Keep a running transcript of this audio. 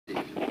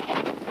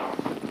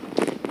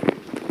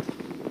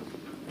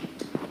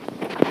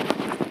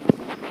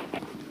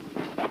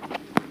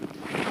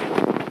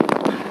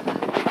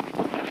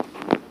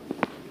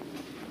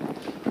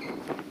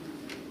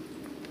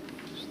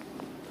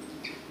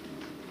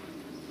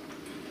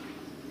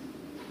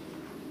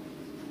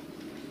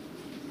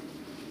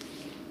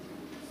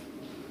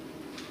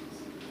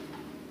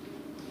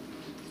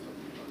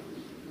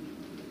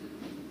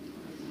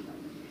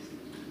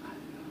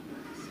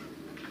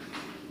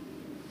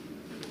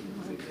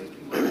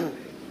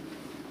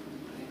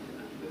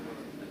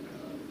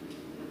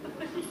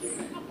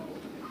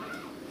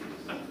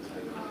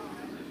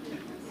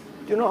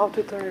you know how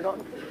to turn it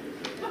on?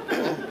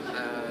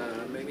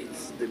 Maybe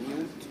it's the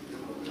mute.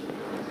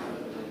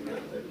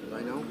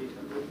 I know.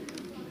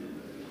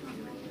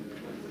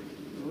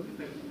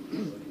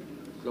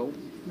 No.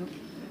 No.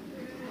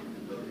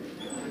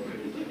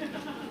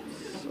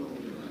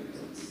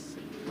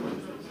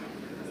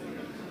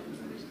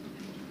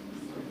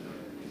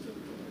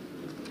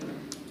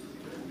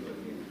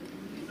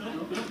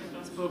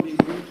 It's probably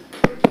good.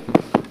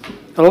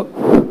 Hello?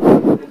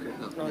 Okay.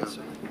 No, it's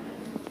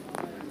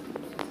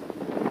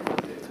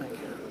Thank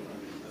you.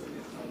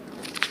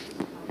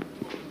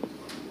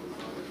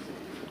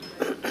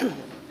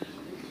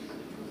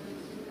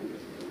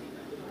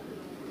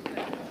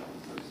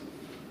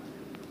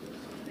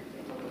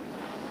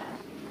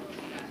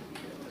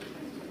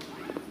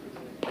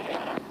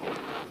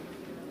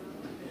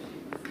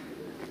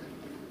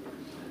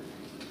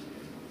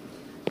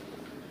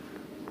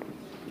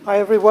 Hi,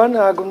 everyone.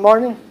 Good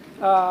morning.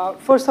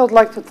 First, I would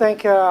like to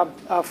thank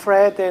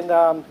Fred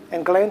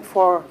and Glenn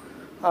for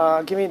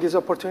giving me this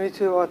opportunity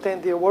to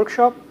attend the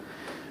workshop.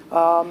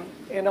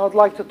 And I would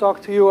like to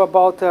talk to you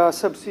about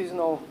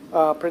subseasonal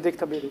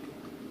predictability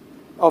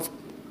of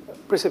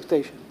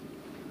precipitation.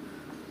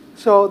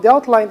 So the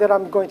outline that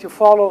I'm going to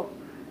follow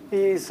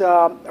is,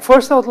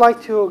 first I would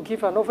like to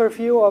give an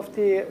overview of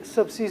the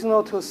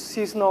subseasonal to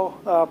seasonal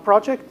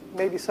project.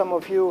 Maybe some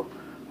of you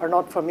are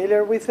not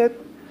familiar with it.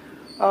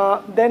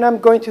 Then I'm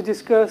going to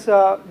discuss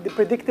the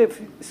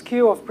predictive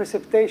skew of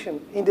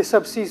precipitation in the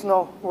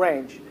subseasonal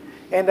range.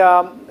 And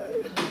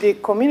the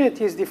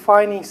community is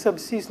defining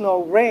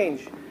subseasonal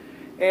range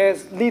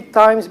as lead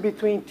times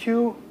between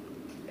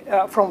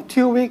from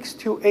 2 weeks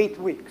to 8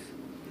 weeks.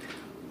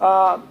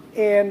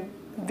 And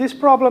this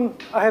problem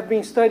I have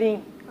been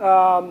studying.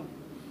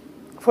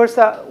 First,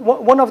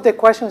 one of the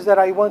questions that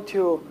I want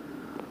to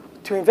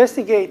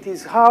investigate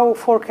is how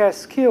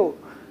forecast skew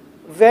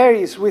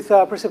varies with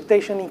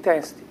precipitation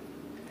intensity.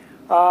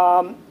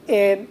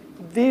 And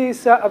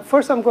this,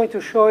 first I'm going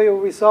to show you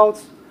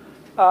results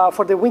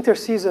for the winter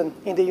season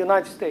in the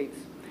United States.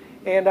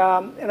 And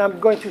I'm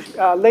going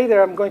to,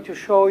 later I'm going to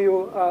show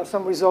you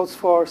some results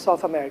for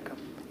South America,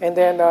 and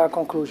then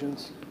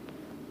conclusions.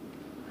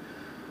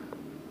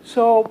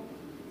 So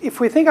if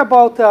we think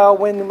about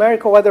when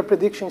numerical weather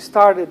prediction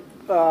started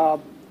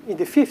in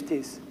the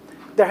 50s,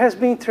 there has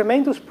been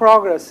tremendous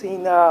progress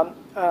in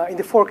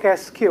the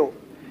forecast skew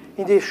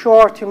in the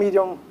short to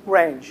medium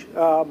range.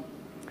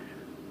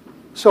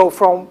 So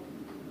from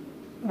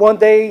 1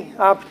 day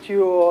up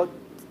to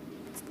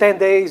 10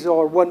 days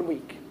or 1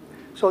 week.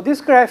 So this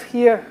graph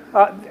here,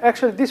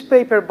 actually this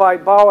paper by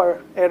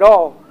Bauer et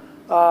al.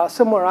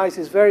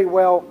 Summarizes very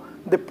well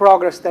the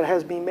progress that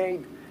has been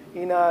made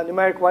in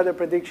numeric weather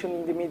prediction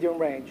in the medium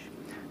range.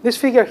 This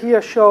figure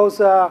here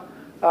shows,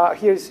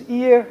 here's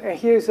year, and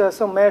here's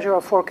some measure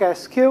of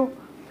forecast skew.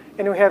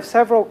 And we have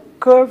several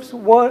curves.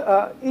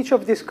 Each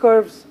of these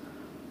curves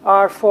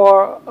are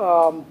for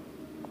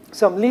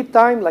some lead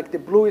time, like the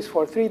blue is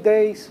for 3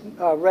 days,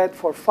 red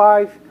for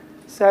 5,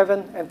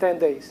 7, and 10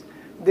 days.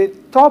 The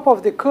top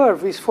of the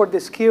curve is for the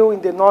skew in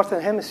the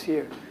northern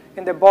hemisphere,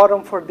 and the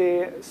bottom for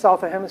the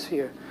southern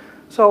hemisphere.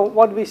 So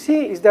what we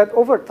see is that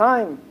over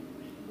time,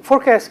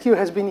 forecast skew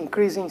has been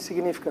increasing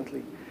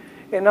significantly.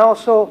 And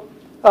also,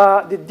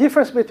 the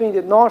difference between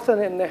the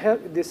northern and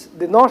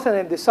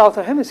the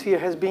southern hemisphere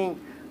has been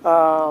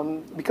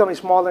becoming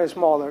smaller and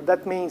smaller.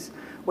 That means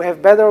we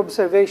have better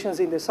observations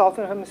in the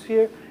southern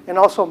hemisphere, and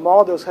also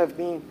models have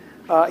been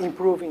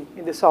improving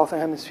in the southern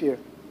hemisphere.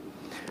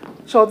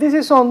 So this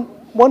is on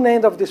one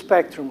end of the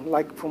spectrum,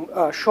 like from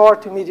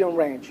short to medium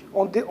range.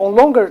 On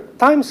longer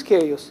time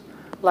scales,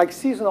 like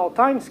seasonal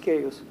time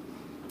scales,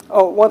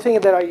 one thing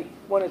that I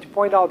wanted to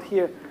point out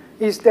here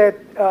is that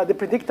the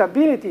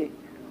predictability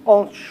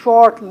on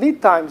short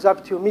lead times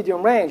up to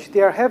medium range,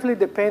 they are heavily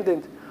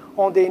dependent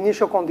on the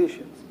initial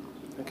conditions.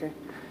 Okay.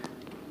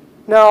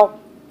 Now,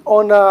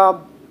 on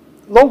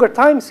longer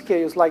time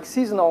scales, like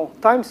seasonal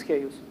time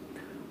scales,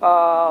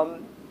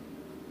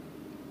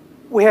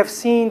 we have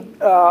seen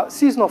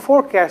seasonal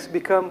forecasts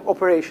become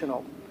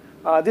operational.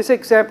 This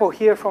example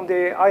here from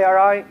the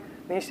IRI,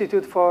 the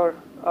Institute for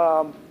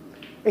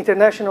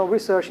International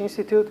Research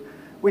Institute,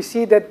 we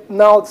see that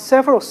now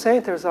several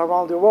centers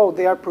around the world,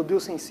 they are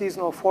producing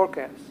seasonal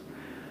forecasts.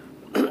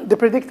 The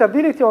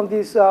predictability on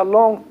these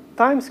long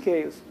time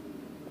scales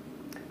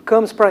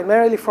comes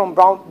primarily from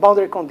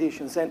boundary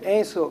conditions, and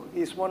ENSO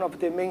is one of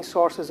the main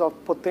sources of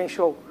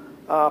potential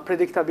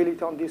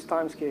predictability on these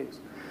time scales.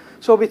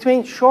 So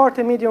between short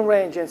and medium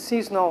range and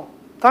seasonal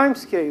time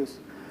scales,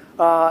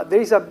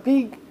 there is a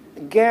big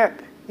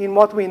gap in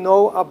what we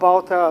know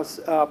about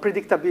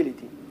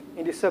predictability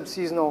in the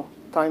subseasonal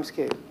time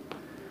scale.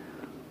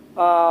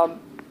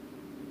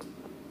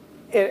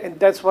 And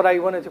that's what I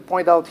wanted to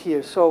point out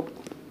here. So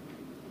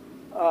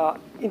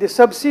in the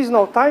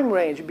subseasonal time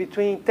range,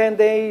 between 10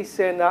 days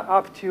and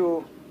up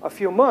to a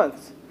few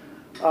months,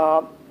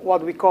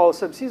 what we call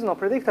subseasonal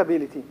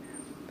predictability,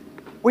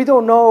 we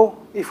don't know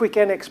if we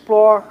can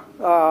explore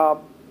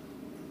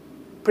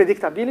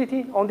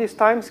predictability on these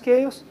time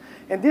scales.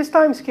 And these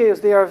time scales,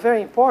 they are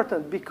very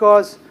important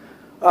because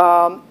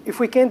if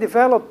we can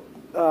develop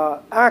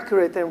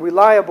accurate and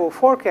reliable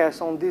forecasts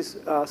on these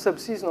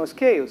subseasonal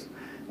scales,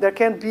 there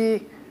can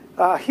be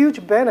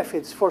huge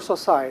benefits for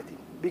society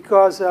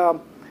because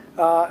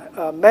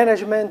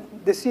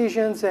management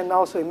decisions and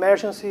also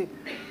emergency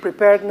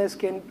preparedness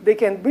can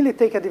really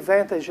take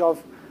advantage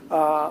of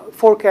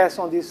forecasts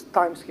on these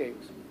time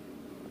scales.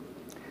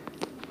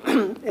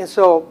 And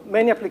so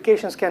many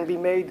applications can be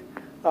made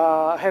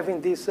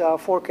having this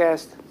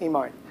forecast in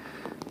mind.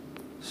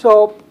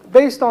 So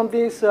based on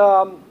these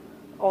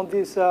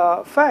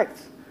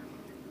facts,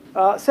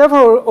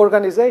 several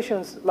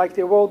organizations like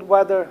the World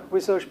Weather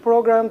Research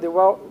Program, the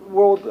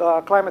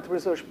World Climate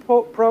Research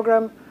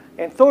Program,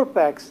 and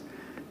THORPEX,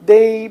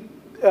 they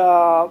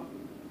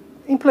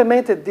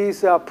implemented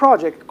this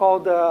project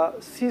called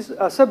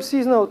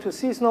Subseasonal to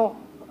Seasonal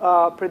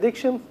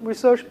Prediction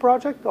Research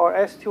Project, or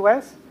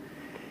S2S.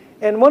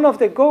 And one of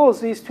the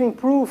goals is to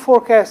improve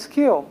forecast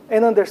skill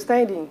and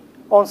understanding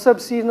on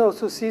subseasonal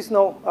to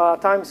seasonal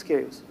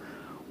timescales,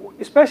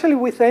 especially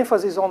with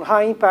emphasis on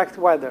high-impact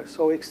weather,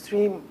 so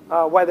extreme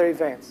weather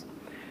events.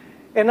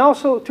 And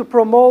also to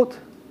promote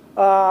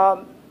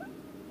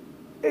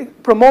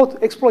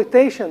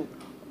exploitation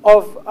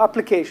of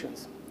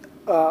applications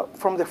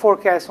from the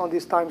forecast on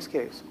these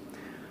timescales.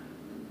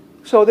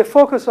 So the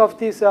focus of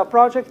this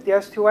project, the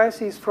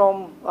S2S, is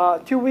from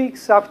 2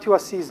 weeks up to a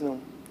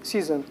season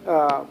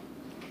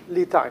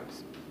lead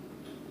times.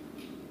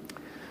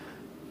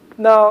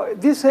 Now,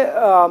 this,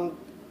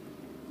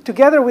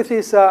 together with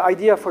this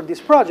idea for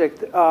this project,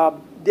 the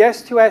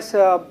S2S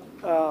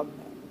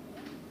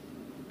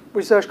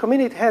research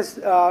community has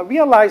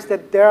realized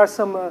that there are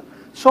some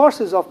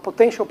sources of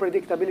potential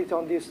predictability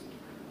on these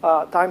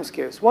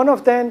timescales. One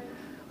of them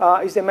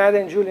is the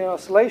Madden-Julian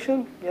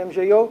oscillation, the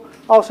MJO.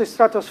 Also,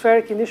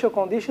 stratospheric initial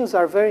conditions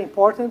are very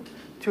important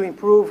to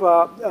improve,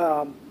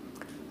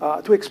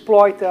 to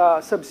exploit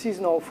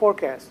subseasonal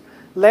forecasts.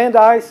 Land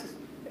ice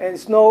and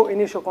snow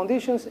initial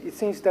conditions, it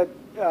seems that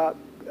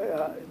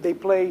they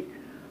play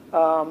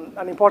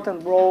an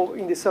important role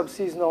in the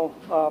subseasonal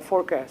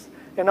forecast,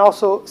 and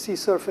also sea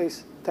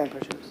surface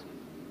temperatures.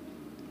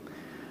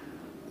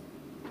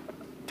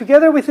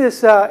 Together with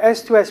this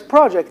S2S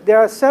project, there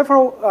are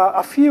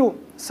a few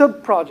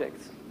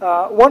sub-projects.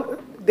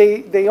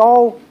 They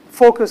all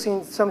focus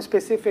in some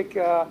specific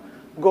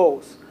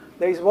goals.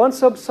 There is one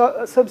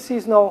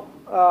sub-seasonal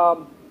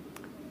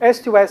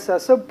S2S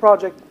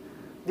sub-project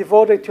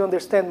devoted to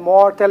understand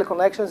more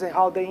teleconnections and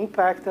how they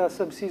impact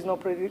S2S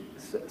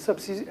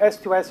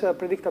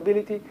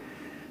predictability.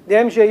 The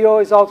MJO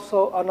is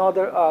also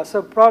another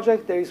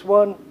sub-project. There is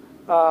one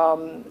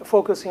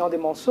focusing on the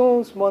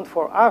monsoons, one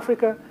for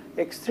Africa,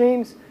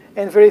 extremes,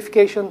 and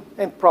verification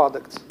and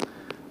products.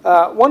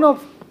 One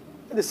of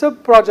the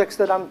sub-projects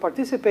that I'm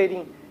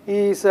participating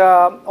is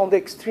on the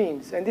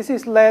extremes, and this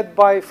is led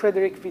by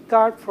Frédéric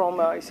Vittart from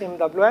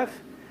ECMWF.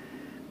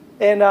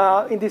 And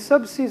in this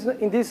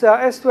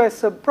S2S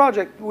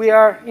sub-project, we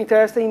are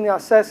interested in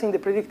assessing the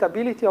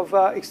predictability of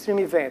extreme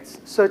events,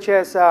 such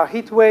as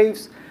heat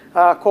waves,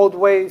 cold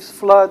waves,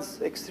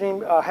 floods,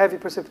 extreme heavy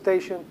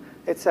precipitation,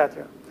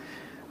 etc.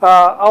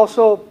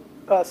 Also,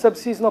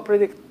 subseasonal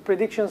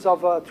predictions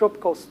of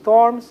tropical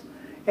storms,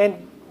 and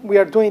we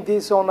are doing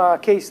this on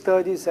case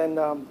studies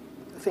and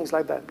things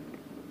like that.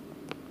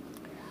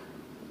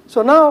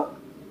 So now,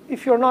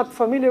 if you're not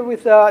familiar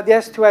with the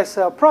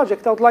S2S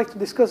project, I would like to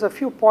discuss a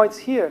few points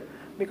here,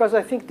 because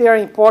I think they are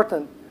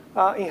important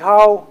in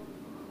how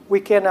we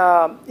can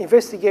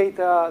investigate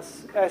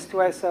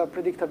S2S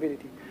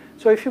predictability.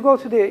 So if you go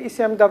to the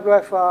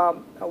ECMWF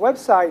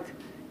website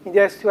in the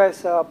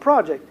S2S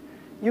project,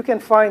 you can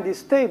find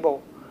this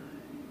table.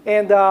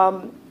 And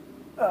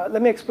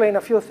let me explain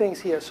a few things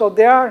here. So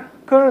there are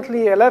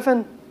currently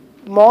 11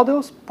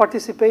 models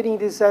participating in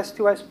this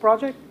S2S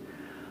project.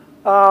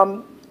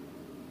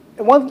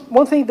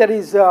 One thing that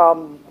is a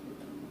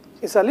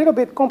little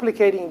bit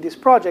complicating in this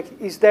project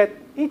is that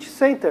each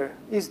center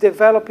is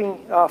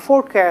developing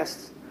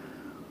forecasts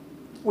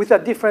with a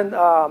different,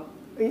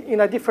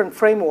 in a different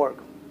framework.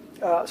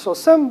 So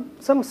some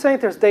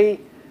centers, they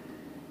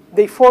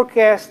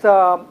forecast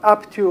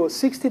up to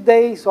 60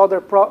 days,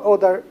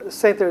 other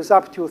centers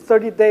up to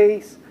 30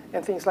 days,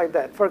 and things like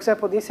that. For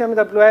example, the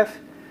ECMWF,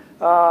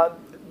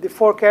 the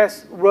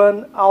forecasts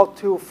run out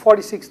to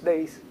 46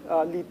 days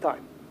lead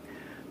time.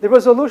 The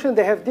resolution,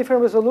 they have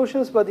different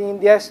resolutions, but in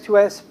the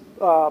S2S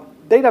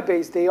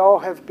database, they all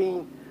have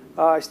been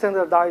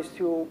standardized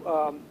to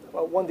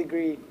 1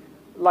 degree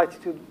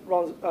latitude,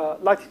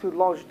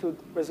 longitude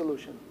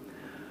resolution.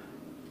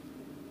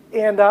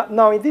 And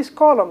now in these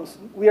columns,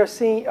 we are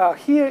seeing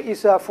here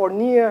is for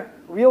near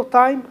real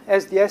time.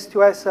 As the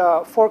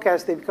S2S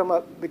forecasts, they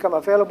become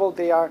available,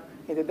 they are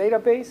in the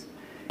database.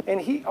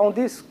 And on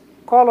these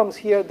columns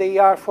here, they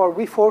are for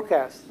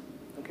reforecast.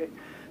 Okay.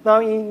 Now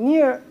in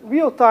near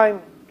real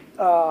time,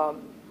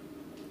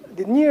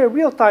 the near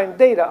real-time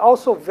data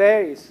also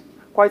varies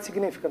quite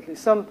significantly.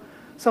 Some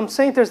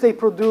centers, they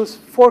produce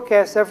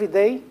forecasts every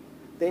day.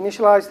 They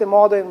initialize the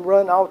model and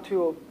run out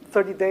to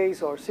 30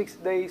 days or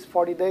 60 days,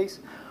 40 days.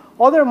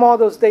 Other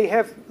models, they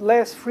have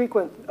less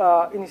frequent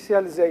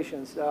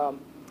initializations.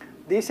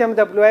 The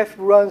ECMWF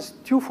runs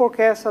 2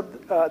 forecasts.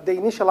 They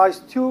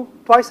initialize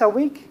twice a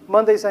week,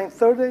 Mondays and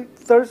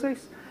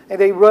Thursdays, and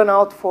they run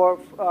out for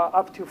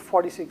up to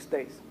 46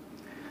 days.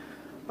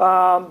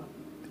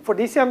 For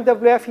the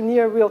ECMWF in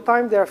near real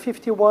time, there are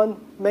 51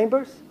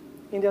 members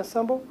in the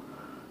ensemble.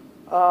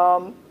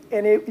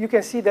 You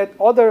can see that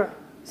other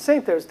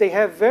centers, they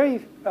have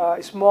very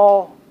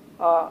small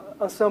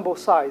ensemble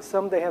size.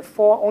 Some they have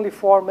only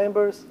 4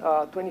 members,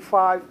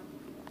 25,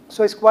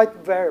 so it's quite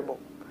variable.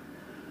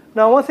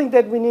 Now, one thing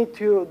that we need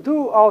to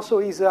do also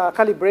is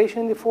calibration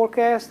in the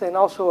forecast and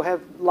also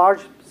have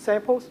large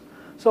samples.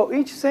 So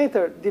each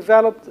center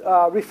developed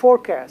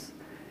reforecast.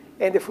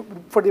 And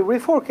for the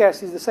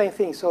reforecast, it's the same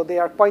thing. So they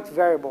are quite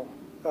variable,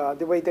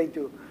 the way they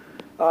do.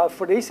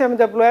 For the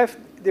ECMWF,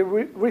 the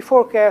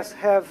reforecast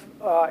have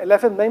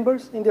 11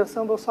 members in the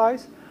ensemble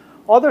size.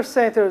 Other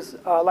centers,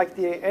 like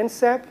the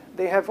NCEP,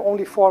 they have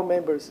only 4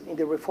 members in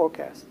the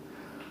reforecast.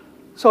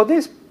 So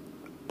this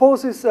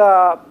poses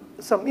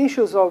some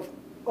issues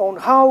on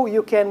how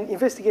you can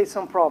investigate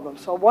some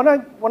problems. So what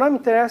I'm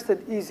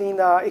interested is in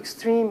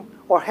extreme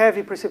or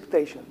heavy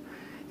precipitation.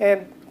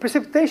 And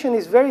precipitation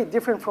is very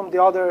different from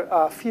the other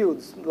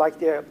fields, like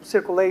the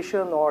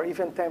circulation or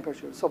even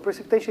temperature. So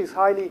precipitation is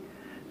highly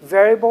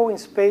variable in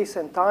space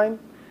and time.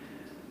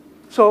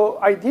 So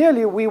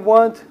ideally, we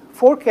want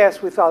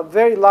forecasts with a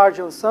very large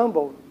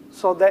ensemble,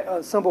 so that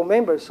ensemble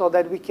members, so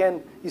that we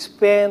can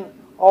span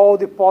all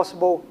the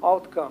possible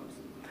outcomes.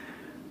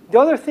 The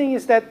other thing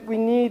is that we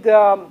need,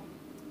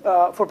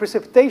 for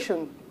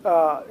precipitation,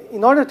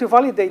 in order to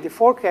validate the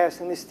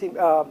forecast and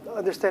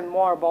understand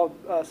more about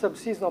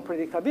subseasonal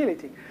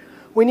predictability,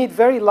 we need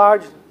very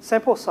large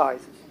sample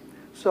sizes.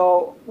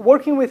 So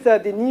working with the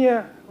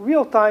near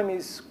real time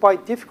is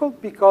quite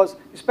difficult because,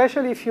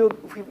 especially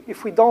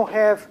if we don't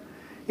have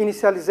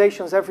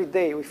initializations every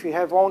day, if you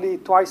have only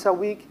twice a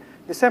week,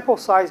 the sample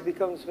size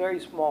becomes very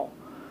small.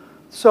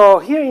 So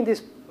here in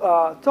this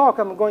talk,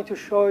 I'm going to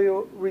show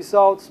you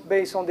results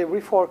based on the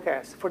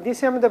reforecast. For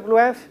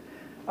ECMWF,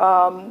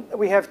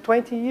 we have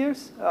 20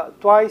 years,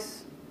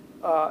 twice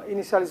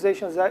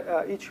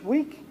initializations each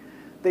week.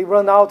 They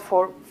run out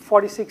for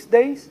 46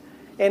 days,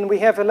 and we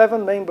have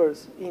 11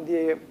 members in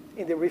the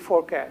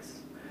reforecast.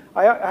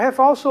 I have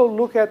also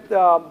looked at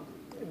the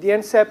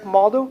NCEP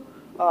model.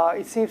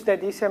 It seems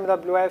that the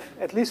ECMWF,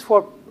 at least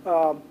for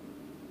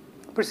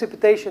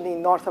precipitation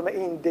in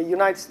the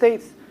United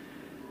States,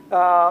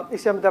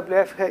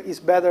 ECMWF is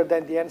better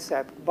than the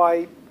NCEP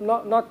by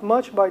not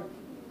much, but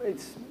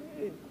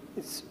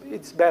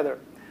it's better.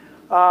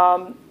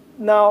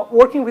 Now,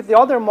 working with the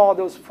other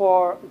models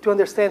to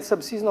understand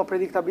subseasonal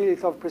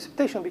predictability of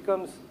precipitation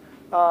becomes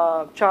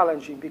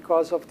challenging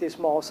because of the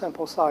small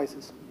sample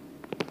sizes.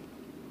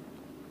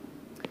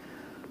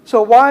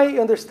 So why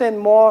understand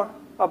more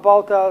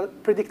about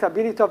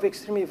predictability of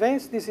extreme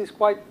events? This is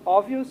quite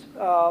obvious.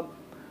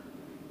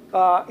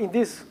 In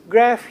this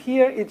graph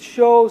here, it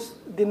shows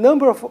the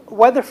number of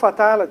weather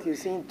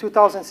fatalities in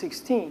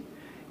 2016.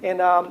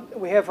 And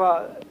we have,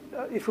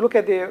 if you look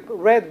at the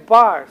red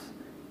bars,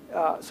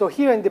 so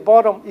here in the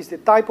bottom is the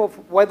type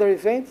of weather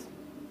events.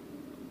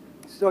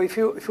 So if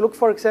you look,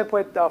 for example,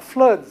 at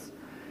floods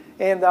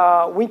and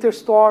winter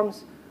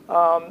storms,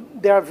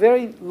 there are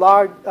very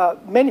large,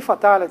 many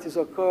fatalities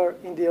occur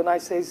in the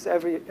United States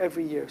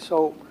every year.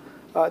 So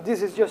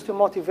this is just to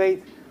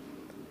motivate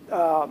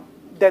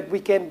that we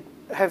can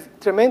have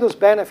tremendous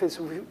benefits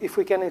if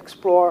we can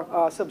explore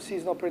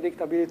subseasonal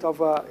predictability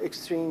of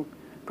extreme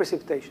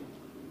precipitation.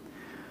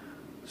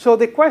 So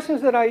the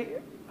questions that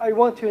I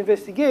want to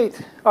investigate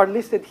are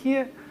listed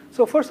here.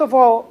 So first of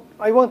all,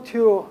 I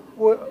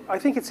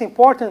think it's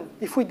important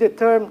if we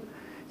determine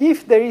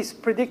if there is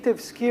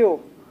predictive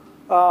skill,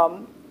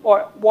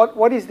 or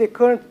what is the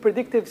current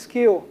predictive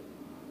skill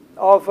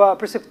of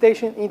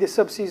precipitation in the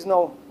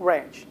subseasonal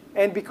range.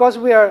 And because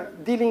we are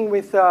dealing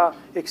with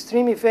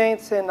extreme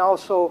events and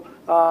also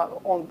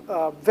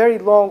on very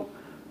long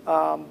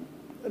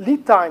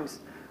lead times,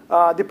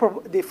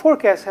 the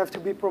forecasts have to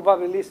be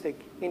probabilistic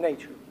in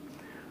nature.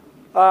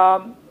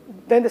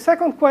 Then the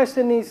second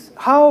question is,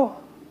 how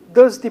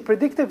does the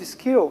predictive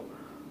skill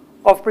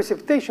of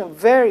precipitation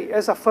vary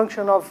as a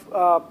function of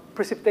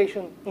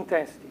precipitation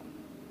intensity?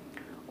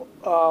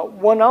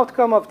 One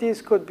outcome of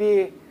this could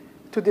be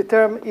to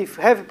determine if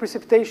heavy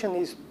precipitation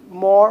is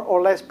more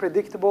or less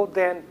predictable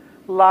than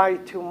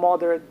light to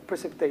moderate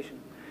precipitation.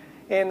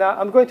 And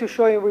I'm going to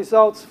show you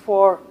results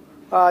for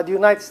the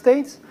United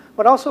States,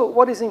 but also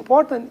what is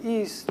important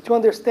is to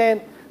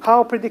understand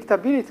how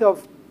predictability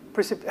of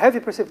heavy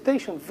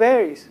precipitation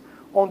varies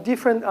on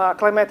different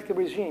climatic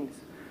regimes.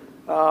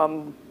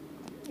 And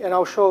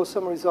I'll show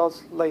some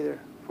results later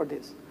for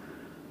this.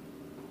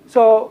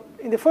 So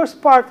in the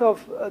first part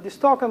of this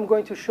talk, I'm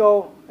going to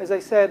show, as I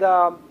said,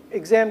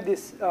 examine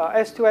this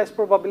S2S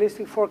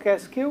probabilistic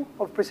forecast skill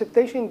of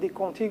precipitation in the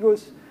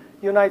contiguous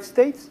United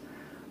States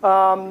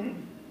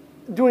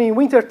during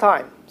winter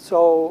time.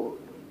 So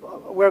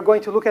we're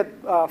going to look at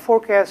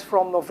forecasts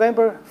from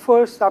November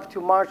 1st up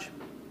to March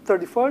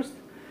 31st.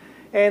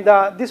 And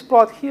this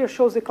plot here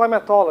shows the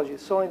climatology.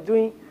 So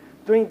during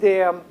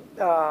the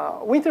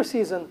winter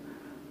season,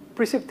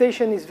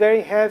 precipitation is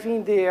very heavy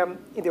in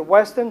the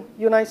western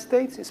United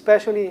States,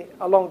 especially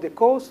along the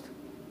coast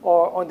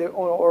or on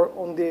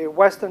the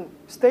western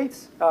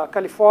states,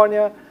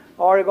 California,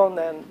 Oregon,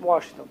 and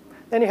Washington.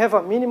 Then you have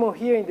a minimum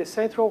here in the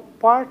central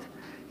part,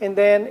 and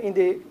then in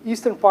the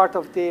eastern part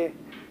of the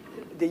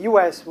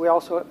US, we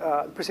also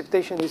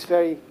precipitation is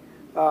very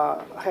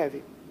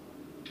heavy.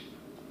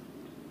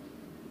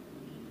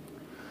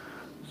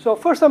 So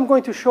first, I'm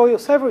going to show you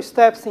several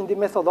steps in the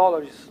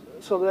methodologies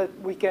so that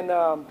we can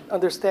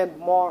understand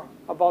more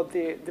about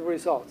the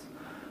results.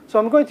 So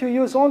I'm going to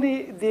use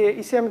only the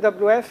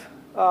ECMWF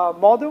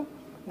model.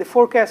 The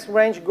forecast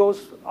range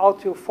goes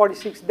out to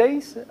 46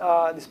 days.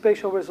 The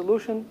spatial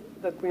resolution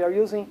that we are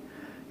using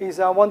is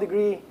 1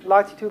 degree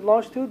latitude,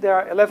 longitude. There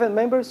are 11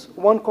 members,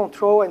 1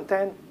 control, and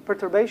 10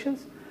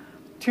 perturbations.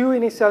 2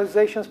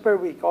 initializations per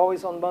week,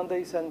 always on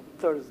Mondays and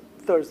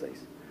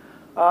Thursdays.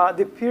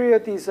 The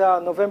period is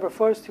November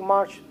 1st to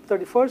March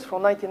 31st,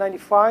 from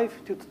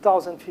 1995 to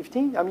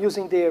 2015. I'm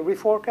using the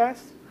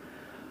reforecast.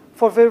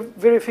 For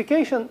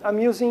verification, I'm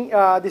using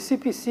the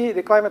CPC,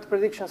 the Climate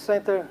Prediction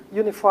Center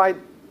Unified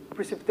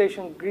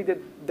Precipitation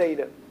Gridded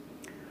data.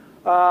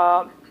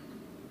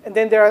 And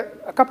then there are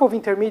a couple of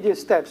intermediate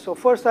steps. So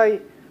first,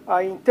 I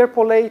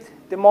interpolate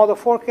the model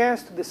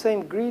forecast to the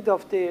same grid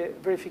of the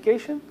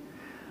verification.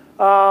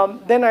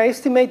 Then I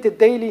estimate the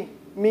daily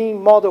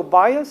mean model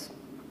bias.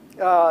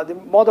 The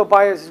model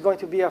bias is going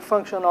to be a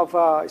function of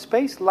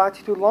space,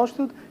 latitude,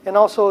 longitude, and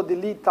also the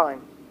lead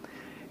time.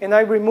 And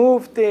I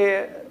remove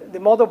the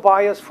model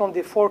bias from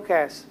the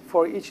forecast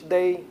for each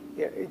day,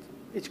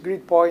 each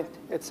grid point,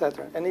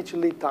 etc., and each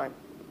lead time.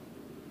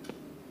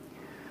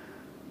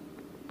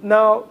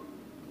 Now,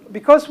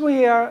 because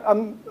we are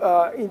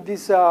in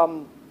this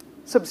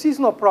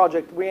subseasonal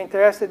project, we're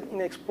interested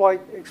in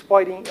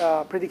exploiting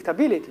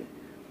predictability.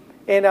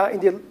 And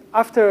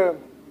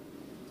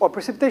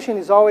precipitation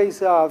is always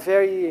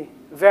very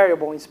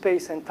variable in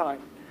space and time.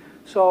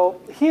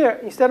 So here,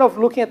 instead of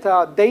looking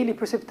at daily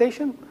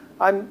precipitation,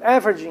 I'm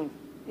averaging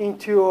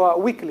into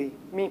weekly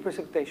mean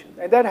precipitation.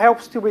 And that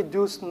helps to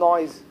reduce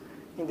noise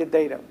in the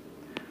data.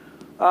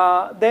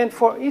 Then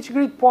for each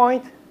grid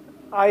point,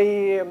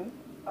 I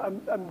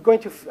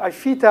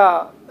fit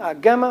a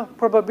gamma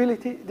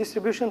probability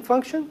distribution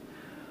function.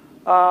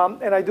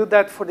 And I do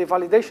that for the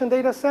validation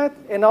data set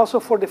and also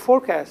for the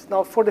forecast.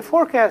 Now, for the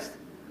forecast,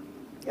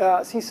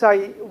 since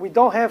we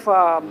don't have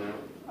a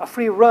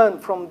free run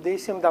from the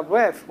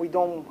ECMWF, we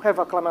don't have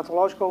a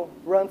climatological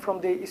run from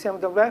the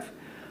ECMWF,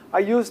 I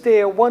use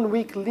the 1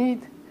 week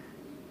lead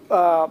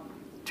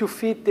to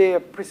fit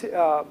the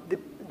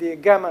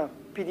gamma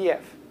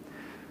PDF.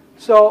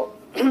 So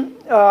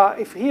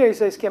if here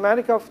is a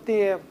schematic of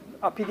a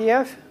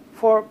PDF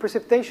for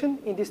precipitation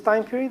in this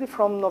time period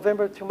from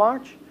November to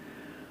March.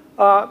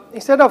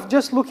 Instead of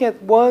just looking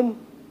at one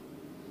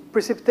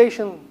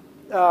precipitation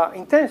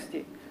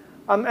intensity,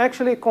 I'm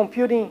actually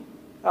computing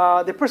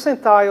the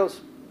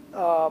percentiles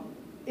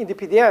in the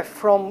PDF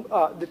from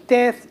the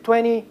 10th,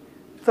 20th,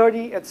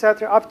 30,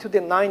 etc., up to the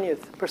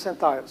 90th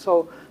percentile.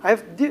 So I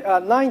have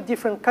 9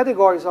 different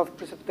categories of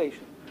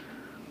precipitation.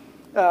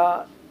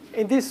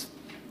 In this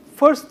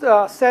first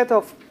set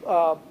of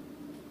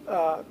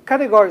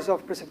categories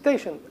of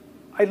precipitation,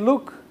 I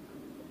look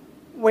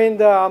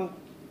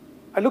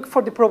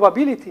for the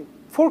probability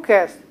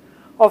forecast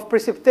of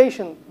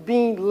precipitation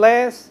being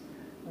less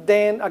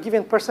than a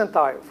given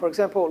percentile. For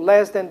example,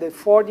 less than the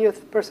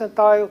 40th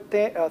percentile,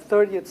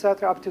 30,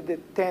 etc., up to the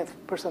 10th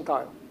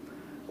percentile.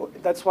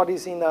 That's what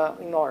is in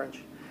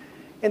orange.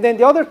 And then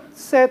the other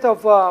set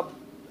of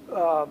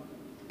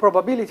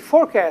probability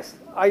forecast,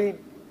 I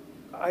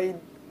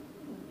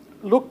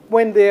look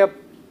when the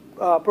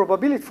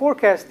probability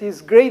forecast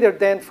is greater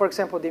than, for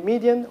example, the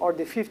median or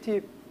the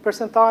 50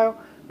 percentile,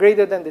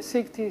 greater than the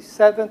 60,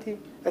 70,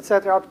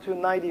 etc., up to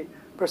 90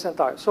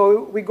 percentile.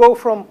 So we go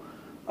from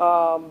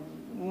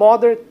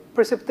moderate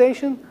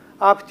precipitation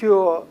up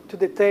to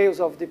the tails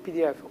of the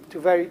PDF, to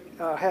very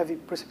heavy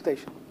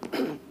precipitation.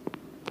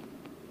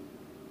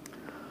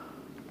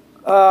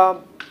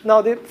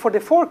 Now, for the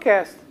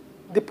forecast,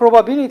 the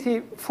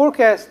probability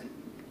forecast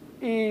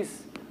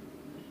is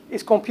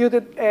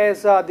computed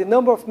as the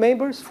number of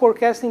members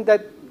forecasting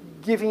that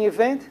given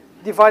event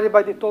divided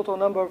by the total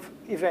number of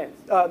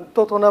events,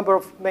 total number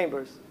of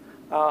members.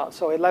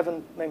 So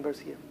 11 members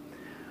here.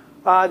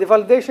 The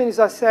validation, as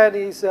I said,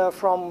 is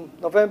from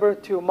November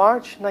to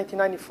March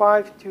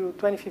 1995 to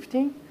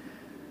 2015.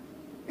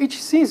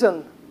 Each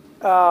season,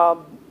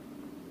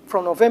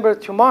 from November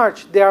to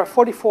March, there are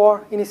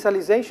 44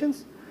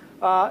 initializations.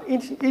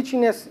 Each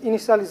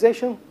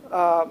initialization,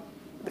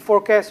 the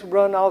forecast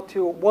run out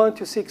to 1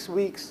 to 6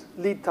 weeks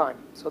lead time.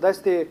 So that's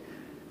the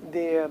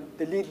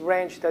lead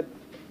range that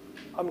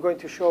I'm going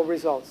to show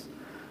results.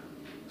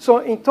 So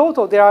in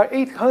total, there are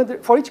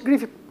 800, for each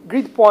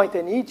grid point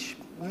and each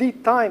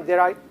lead time, there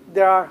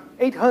there are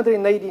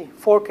 880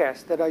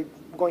 forecasts that I'm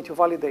going to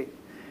validate.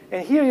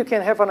 And here you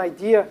can have an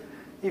idea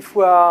if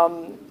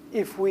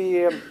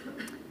we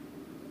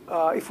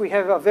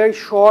have a very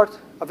short,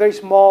 a very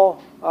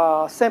small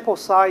sample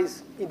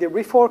size in the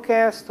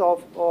reforecast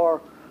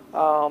or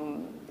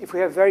if we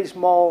have very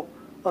small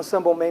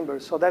ensemble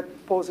members. So that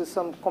poses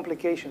some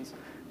complications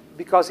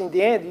because in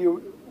the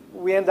end,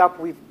 we end up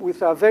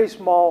with a very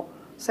small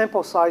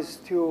sample size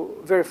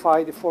to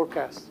verify the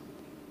forecast.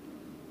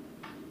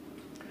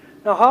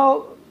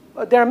 Now,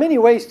 there are many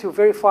ways to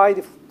verify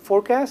the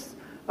forecast.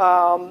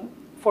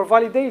 For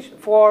validation,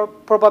 for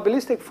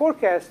probabilistic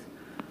forecast,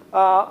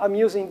 I'm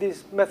using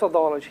this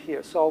methodology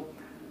here. So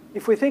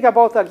if we think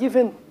about a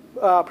given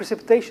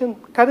precipitation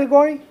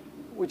category,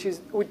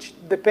 which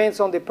depends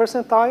on the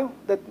percentile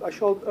that I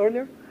showed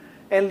earlier,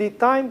 and lead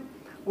time,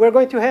 we're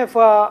going to have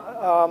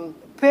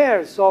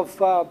pairs of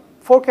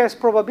forecast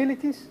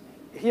probabilities,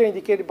 here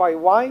indicated by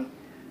Y.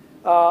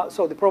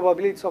 So the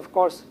probabilities, of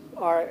course,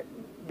 are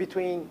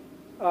between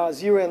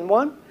 0 and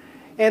 1.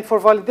 And for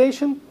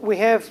validation, we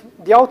have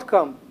the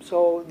outcome.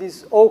 So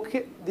this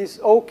OK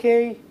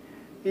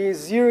is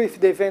 0 if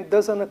the event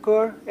doesn't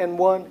occur, and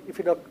 1 if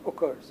it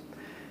occurs.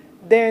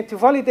 Then to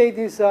validate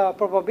this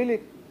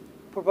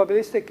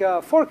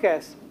probabilistic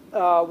forecast,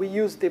 we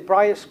use the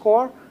Brier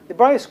score. The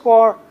Brier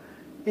score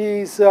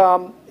is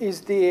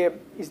the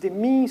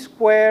mean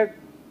squared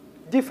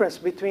difference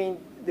between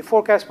the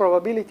forecast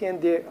probability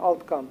and the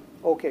outcome.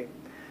 Okay.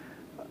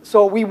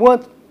 So we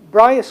want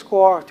Brier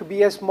score to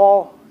be as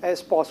small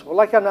as possible,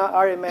 like an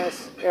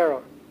RMS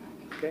error.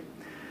 Okay.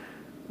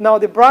 Now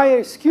the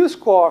Brier skew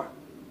score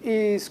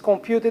is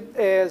computed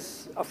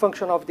as a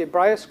function of the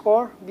Brier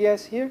score,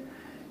 BS here,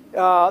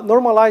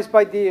 normalized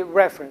by the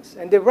reference.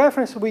 And the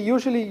reference, we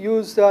usually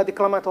use the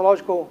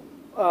climatological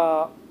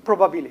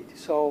probability.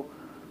 So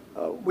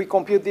we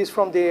compute this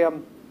from the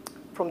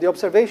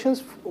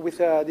observations with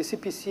the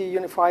CPC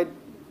unified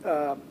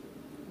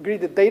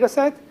gridded data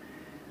set.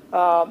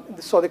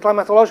 So the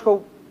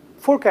climatological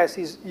forecast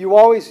is you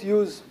always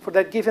use, for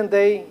that given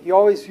day, you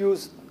always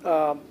use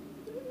the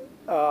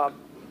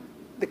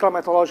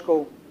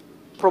climatological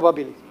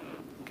probability.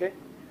 Okay?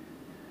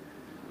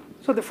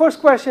 So the first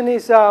question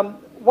is,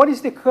 what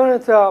is the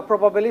current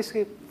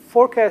probabilistic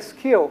forecast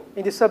skill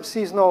in the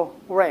subseasonal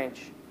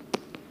range,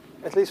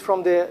 at least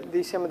from the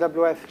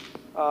ECMWF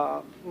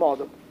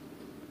model?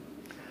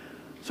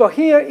 So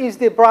here is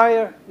the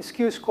Brier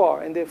skew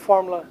score, and the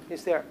formula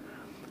is there.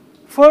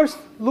 First,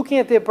 looking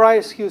at the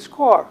Brier skew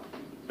score,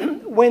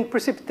 when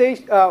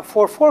precipitation,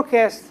 for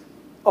forecast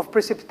of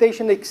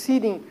precipitation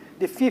exceeding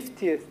the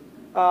 50th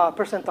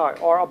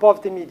percentile or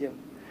above the median.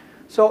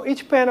 So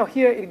each panel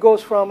here, it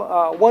goes from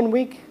 1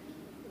 week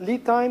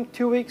lead time,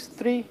 2 weeks,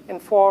 3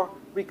 and 4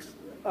 weeks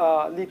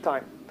lead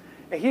time.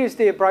 And here's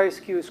the Brier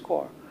skew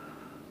score.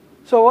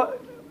 So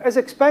as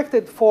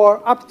expected,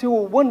 for up to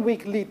 1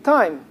 week lead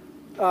time,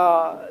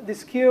 the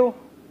skew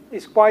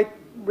is quite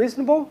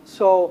reasonable.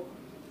 So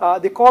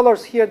the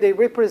colors here, they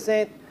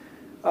represent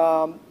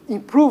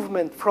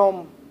improvement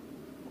from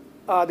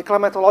the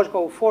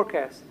climatological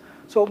forecast.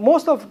 So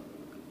most of,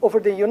 over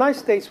the United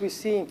States, we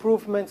see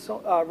improvements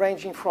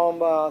ranging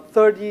from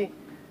 30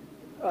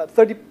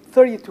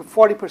 to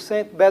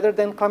 40% better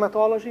than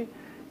climatology.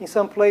 In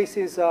some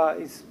places,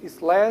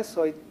 it's less,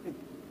 so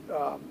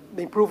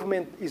the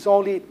improvement is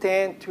only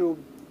 10 to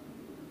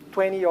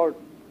 20 or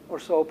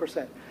so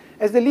percent.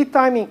 As the lead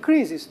time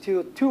increases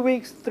to 2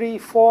 weeks, 3,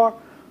 4,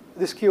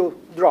 the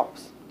skew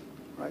drops.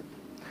 Right?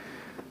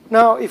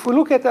 Now, if we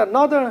look at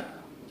another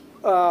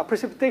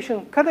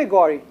precipitation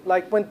category,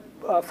 like when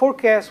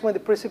forecast when the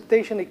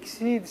precipitation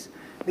exceeds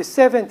the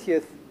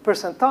 70th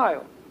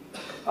percentile,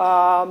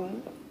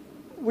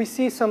 we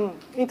see some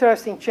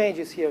interesting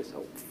changes here.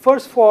 So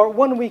first, for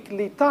 1 week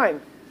lead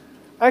time,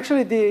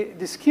 actually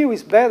the skew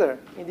is better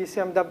in the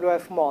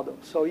ECMWF model.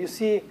 So you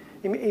see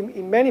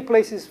in many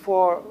places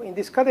in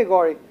this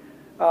category,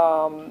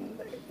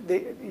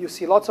 you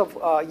see lots of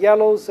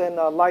yellows and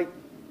light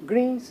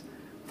greens.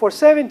 For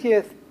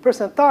 70th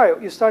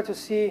percentile, you start to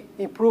see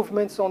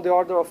improvements on the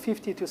order of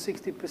 50 to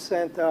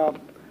 60%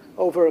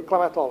 over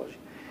climatology.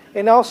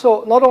 And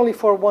also, not only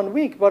for 1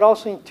 week, but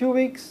also in 2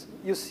 weeks,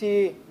 you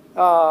see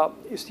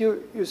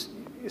you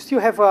still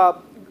have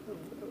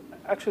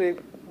actually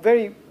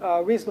very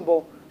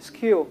reasonable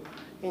skew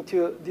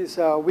into these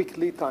week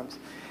lead times.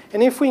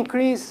 And if we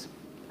increase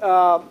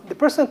the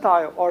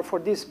percentile, or for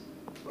this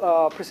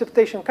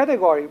precipitation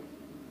category,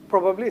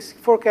 probably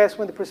forecast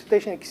when the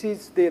precipitation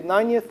exceeds the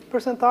 90th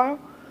percentile,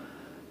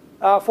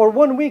 for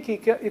 1 week,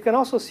 you can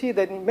also see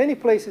that in many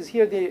places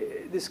here,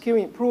 the skew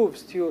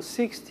improves to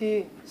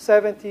 60,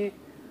 70,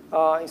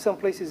 in some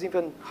places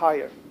even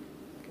higher.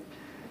 Okay.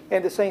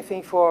 And the same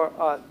thing for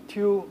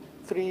 2,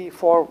 3,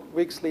 4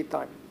 weeks lead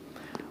time.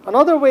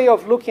 Another way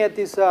of looking at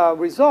these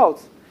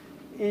results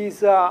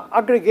is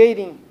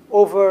aggregating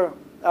over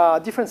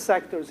different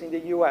sectors in the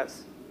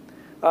US.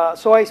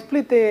 So I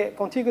split the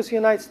contiguous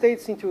United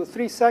States into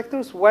 3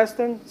 sectors: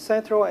 Western,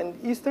 Central, and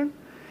Eastern.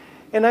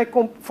 And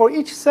for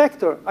each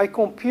sector, I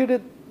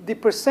computed the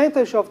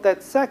percentage of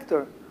that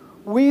sector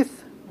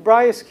with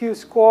Bri-SQ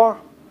score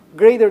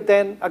greater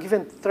than a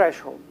given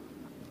threshold.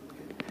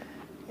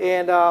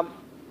 And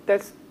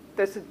that's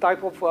the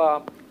type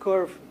of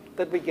curve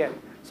that we get.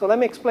 So let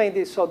me explain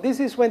this. So this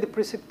is when the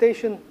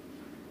precipitation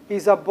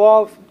is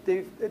above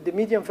the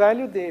median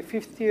value, the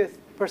 50th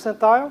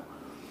percentile.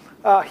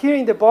 Here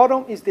in the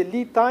bottom is the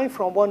lead time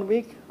from 1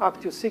 week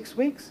up to 6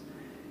 weeks.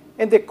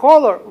 And the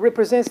color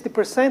represents the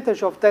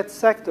percentage of that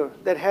sector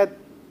that had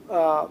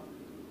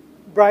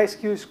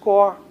Bri-SQ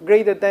score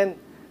greater than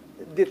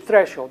the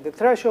threshold. The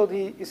threshold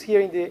is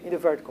here in the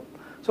vertical.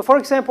 So for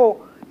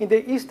example, in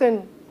the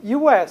eastern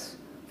US,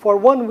 for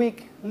 1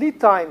 week lead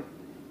time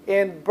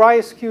and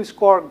Bri-SQ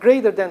score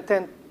greater than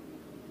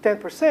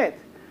 10%,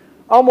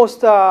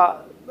 almost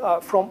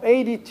from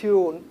 80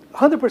 to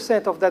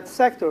 100% of that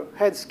sector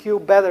had skew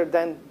better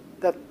than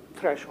that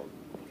threshold.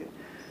 Okay.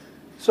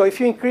 So if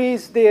you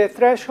increase the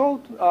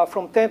threshold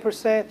from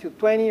 10% to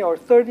 20 or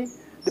 30,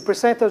 the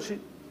percentage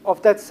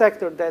of that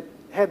sector that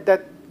had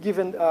that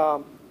given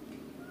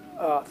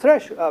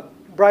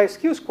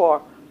Bri-SQ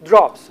score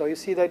drops. So you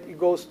see that it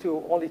goes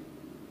to only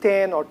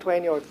 10 or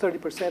 20 or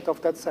 30% of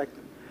that sector.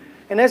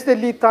 And as the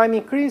lead time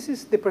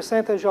increases, the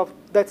percentage of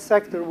that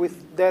sector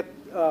with that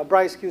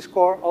Bri-SQ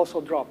score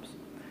also drops.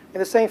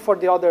 And the same for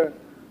the other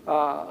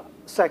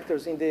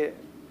sectors in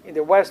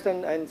the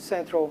western and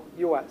central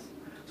US.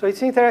 So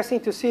it's interesting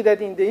to see that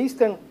in the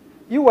eastern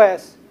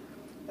US,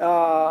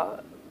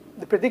 the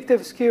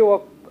predictive skew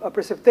of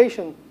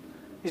precipitation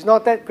is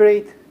not that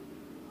great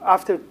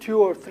after 2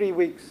 or 3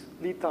 weeks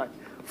lead time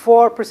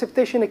for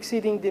precipitation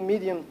exceeding the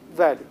median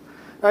value.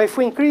 Now, if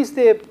we increase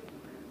the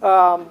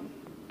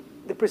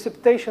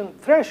precipitation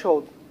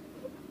threshold,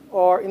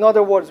 or in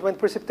other words, when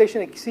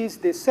precipitation exceeds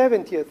the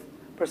 70th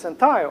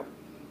percentile,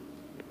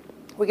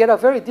 we get a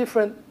very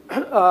different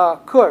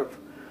curve.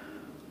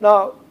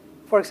 Now,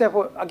 for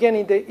example, again,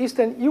 in the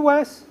eastern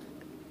US,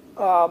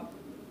 the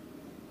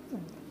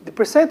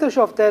percentage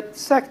of that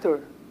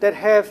sector that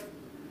has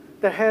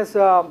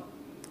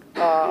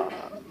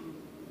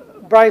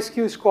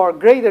Bri-SQ score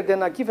greater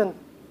than a given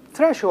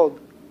threshold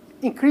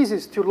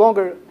increases to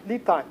longer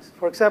lead times.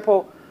 For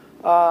example,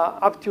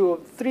 up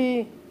to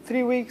three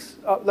weeks,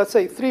 let's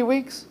say 3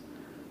 weeks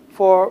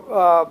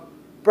for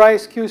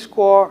Bri-SQ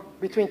score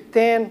between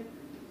 10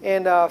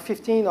 and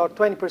 15 or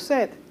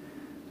 20%.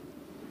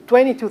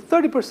 20 to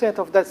 30%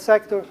 of that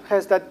sector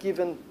has that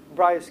given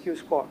Bri-SQ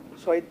score.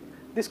 So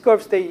these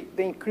curves, they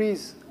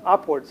increase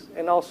upwards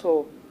and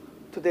also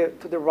to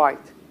the right.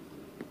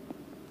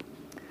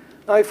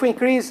 Now, if we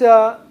increase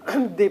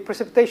the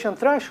precipitation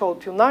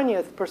threshold to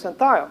 90th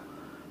percentile,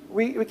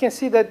 we can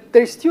see that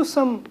there's still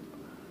some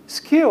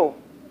skew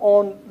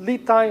on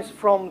lead times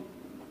from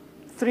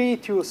 3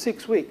 to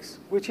 6 weeks,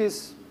 which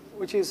is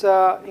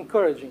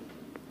encouraging.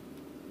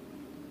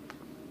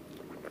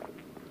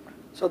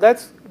 So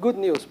that's good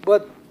news.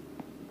 But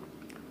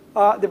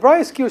the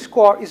Bri-SQ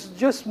score is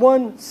just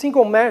one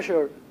single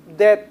measure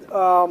that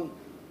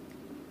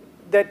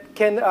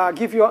can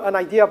give you an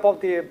idea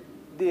about the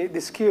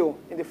skew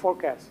in the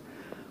forecast.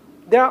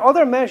 There are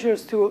other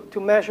measures to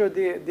measure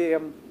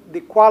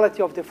the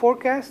quality of the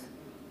forecast.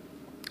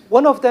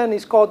 One of them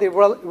is called the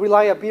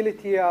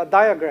reliability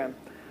diagram.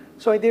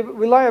 So in the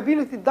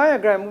reliability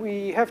diagram,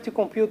 we have to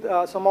compute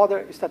some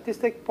other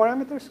statistic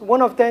parameters.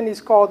 One of them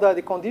is called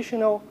the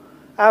conditional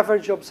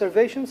average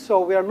observation. So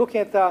we are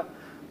looking at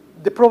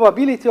the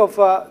probability of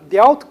the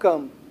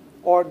outcome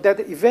or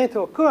that event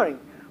occurring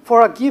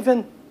for a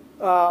given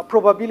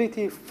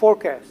probability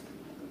forecast.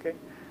 Okay,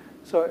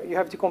 so you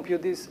have to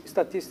compute this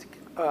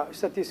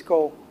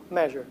statistical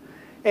measure.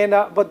 And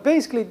but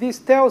basically, this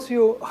tells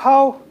you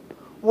how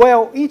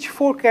well each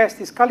forecast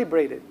is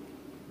calibrated.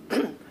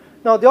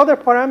 Now, the other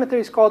parameter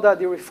is called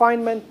the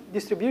refinement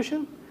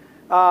distribution,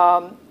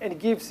 and it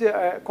gives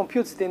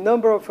computes the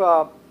number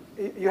of.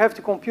 You have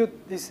to compute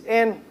this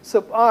n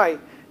sub I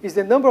is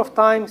the number of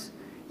times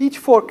each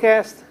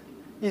forecast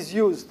is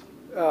used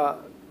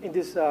in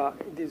this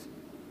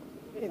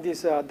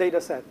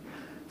data set.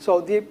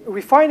 So the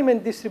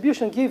refinement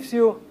distribution gives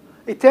you,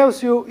 it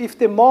tells you if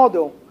the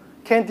model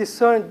can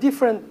discern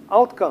different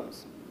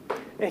outcomes.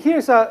 And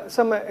here's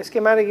some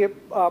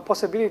schematic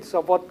possibilities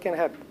of what can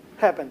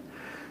happen.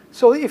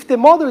 So if the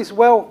model is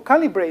well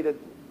calibrated,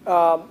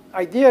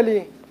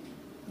 ideally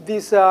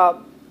this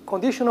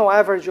conditional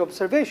average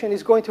observation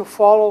is going to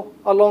follow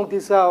along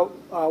this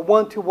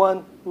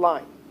one-to-one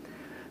line.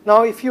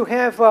 Now, if you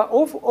have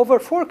over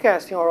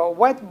forecasting or a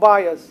wet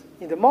bias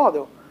in the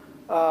model,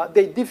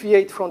 they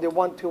deviate from the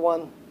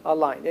one-to-one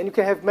line. And you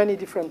can have many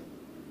different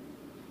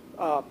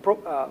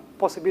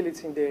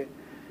possibilities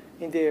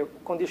in the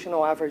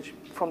conditional average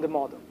from the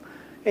model.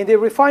 In the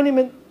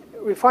refinement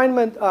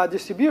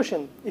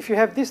distribution, if you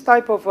have this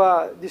type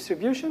of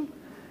distribution,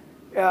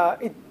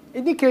 it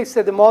indicates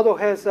that the model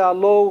has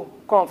low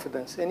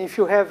confidence. And if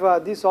you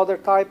have this other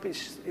type, it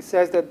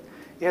says that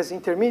it has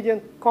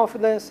intermediate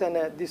confidence, and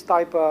this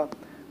type,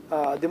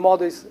 the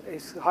model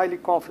is highly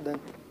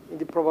confident in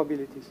the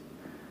probabilities.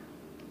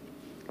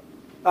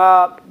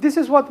 This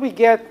is what we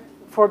get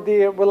for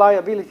the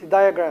reliability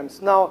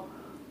diagrams. Now,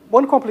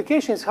 one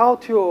complication is how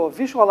to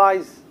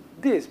visualize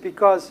this,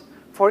 because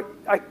for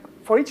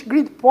each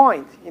grid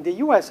point in the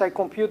US, I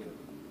compute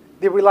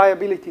the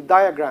reliability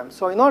diagram.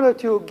 So in order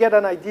to get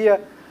an idea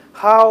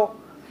how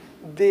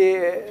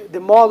the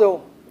model,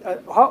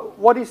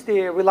 what is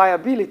the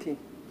reliability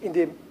in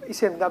the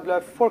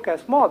ECMWF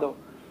forecast model,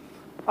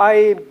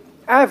 I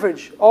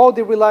average all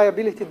the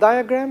reliability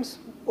diagrams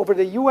over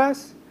the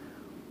US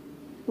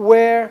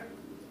where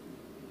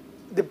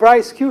the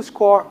Bryce Q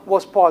score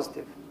was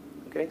positive.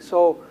 Okay,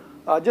 so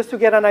just to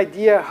get an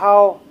idea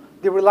how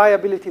the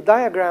reliability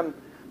diagram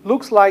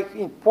looks like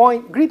in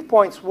grid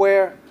points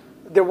where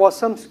there was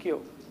some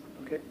skew.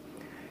 Okay,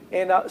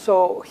 and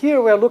so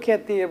here we're looking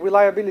at the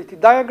reliability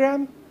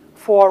diagram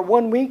for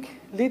 1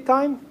 week lead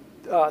time,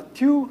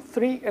 2,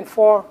 3, and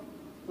 4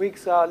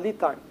 weeks lead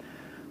time.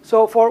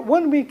 So for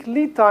 1 week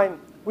lead time,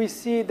 we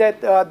see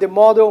that the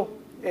model,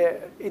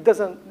 it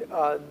doesn't,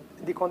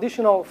 the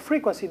conditional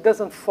frequency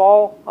doesn't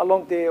fall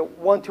along the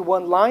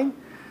one-to-one line.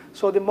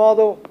 So the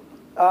model,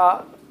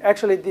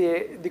 actually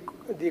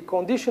the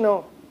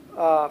conditional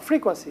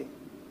frequency,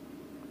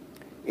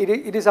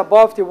 it is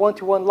above the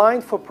one-to-one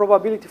line for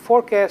probability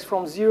forecast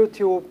from 0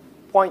 to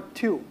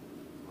 0.2.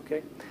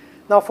 Okay.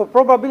 Now for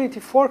probability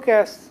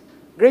forecast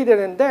greater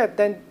than that,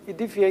 then it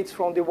deviates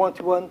from the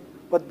one-to-one,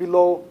 but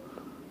below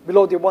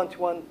the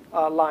one-to-one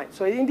line.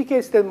 So it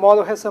indicates that the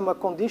model has some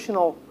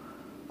conditional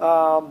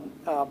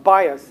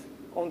bias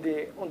in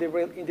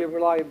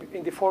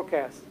the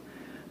forecast.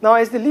 Now,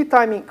 as the lead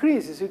time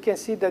increases, you can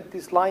see that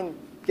this line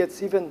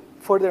gets even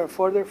further and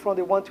further from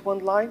the one-to-one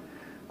line.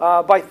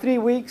 By 3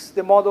 weeks,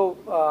 the model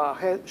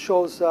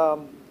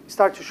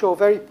starts to show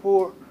very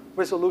poor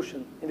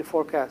resolution in the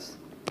forecast.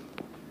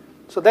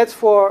 So that's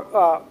for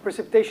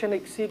precipitation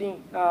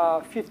exceeding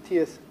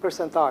 50th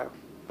percentile.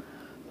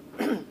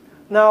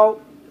 Now,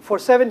 for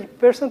 70th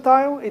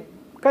percentile, it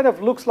kind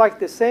of looks like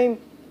the same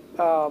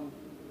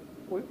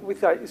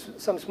with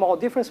some small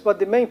difference, but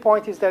the main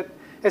point is that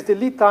as the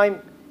lead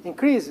time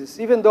increases,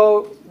 even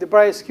though the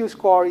Bryce Q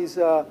score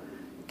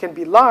can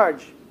be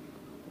large,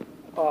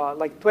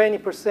 like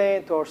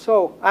 20% or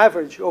so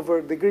average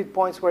over the grid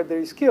points where there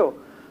is skew,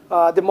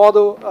 the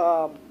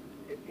model,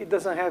 it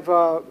doesn't have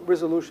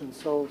resolution,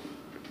 so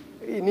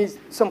it needs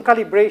some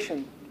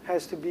calibration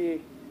has to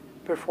be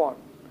performed.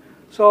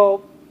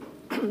 So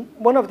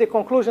one of the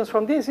conclusions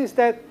from this is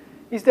that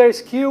is there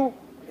skew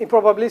in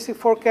probabilistic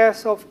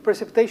forecasts of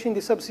precipitation in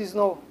the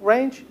subseasonal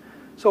range?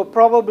 So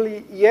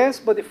probably yes,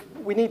 but if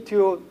we need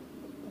to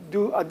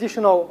do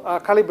additional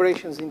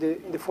calibrations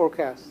in the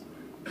forecast.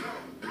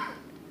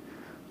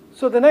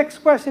 So the next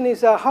question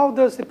is how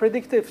does the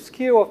predictive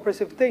skew of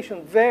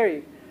precipitation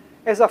vary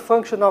as a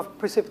function of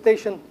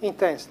precipitation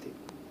intensity?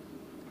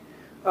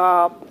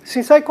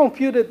 Since I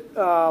computed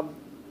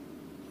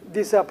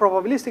this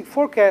probabilistic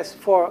forecast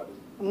for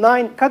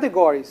 9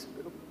 categories,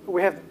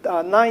 we have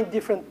 9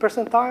 different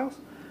percentiles,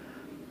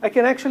 I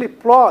can actually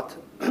plot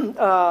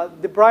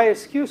the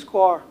Bryce Q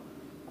score,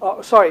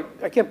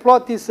 I can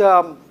plot this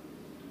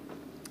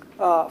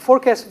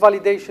forecast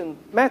validation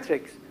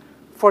matrix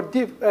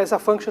as a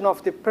function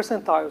of the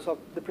percentiles of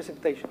the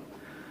precipitation.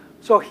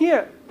 So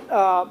here,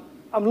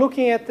 I'm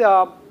looking at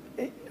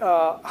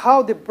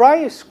how the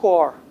Bryce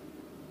score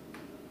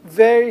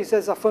varies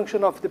as a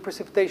function of the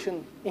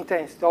precipitation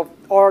intensity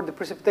or the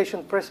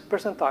precipitation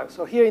percentile.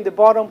 So here in the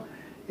bottom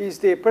is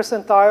the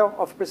percentile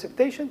of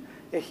precipitation,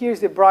 and here's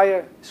the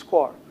Bryce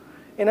score.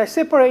 And I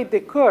separate the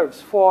curves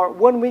for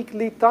 1 week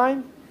lead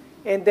time,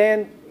 and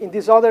then in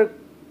this other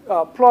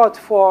plot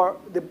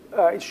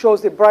it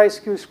shows the Bryce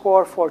Q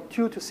score for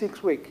 2 to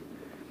 6 weeks.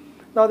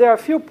 Now there are a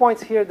few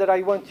points here that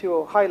I want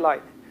to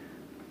highlight.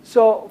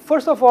 So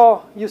first of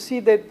all, you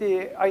see that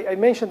I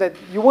mentioned that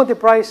you want the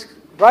Bryce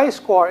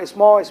score as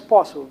small as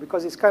possible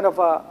because it's kind of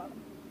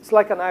it's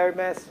like an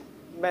IRMS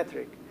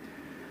metric.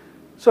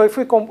 So if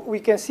we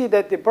can see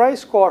that the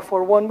Bryce score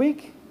for 1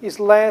 week is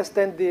less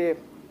than the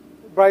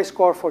Bryce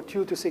score for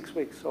 2 to 6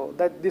 weeks. So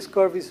that this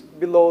curve is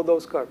below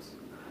those curves.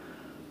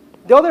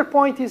 The other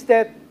point is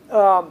that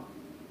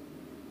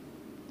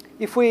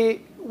if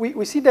we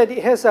see that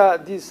it has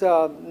this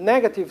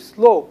negative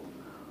slope.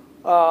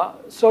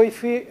 So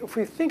if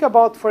we think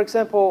about, for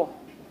example,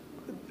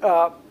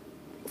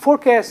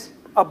 forecasts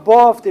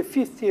above the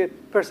 50th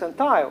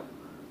percentile,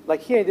 like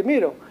here in the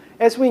middle,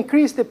 as we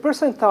increase the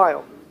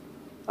percentile,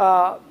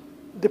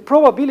 the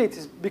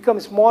probabilities become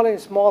smaller and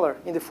smaller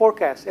in the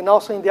forecast and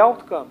also in the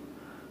outcome.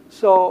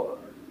 So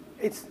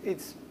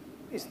it's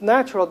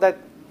natural that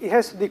it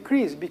has to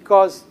decrease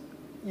because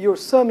you're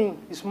summing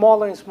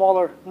smaller and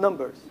smaller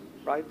numbers,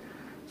 right?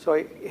 So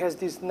it has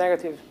this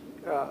negative,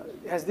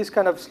 it has this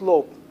kind of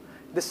slope.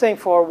 The same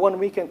for 1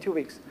 week and 2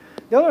 weeks.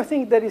 The other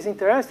thing that is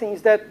interesting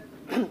is that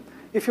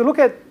if you look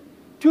at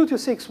 2 to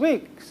 6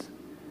 weeks,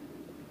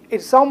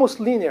 it's almost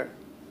linear.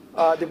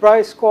 The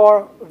Bryce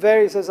score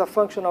varies as a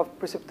function of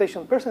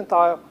precipitation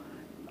percentile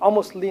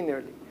almost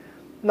linearly.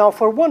 Now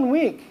for 1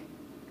 week,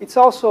 it's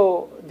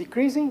also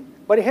decreasing,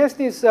 but it has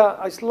this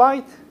a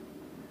slight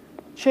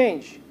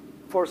change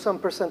for some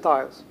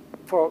percentiles,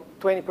 for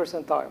 20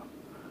 percentile.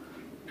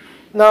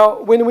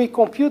 Now, when we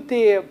compute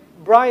the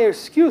Breyer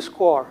skew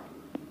score,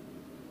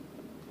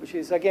 which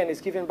is, again,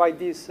 is given by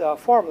this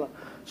formula,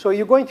 so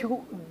you're going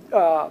to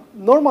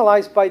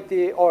normalize by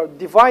the, or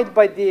divide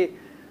by the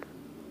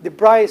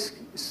Breyer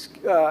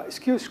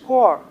skew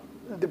score,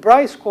 the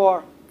Breyer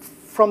score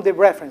from the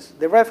reference.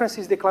 The reference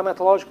is the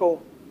climatological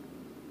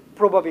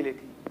probability,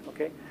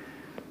 okay?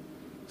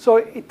 So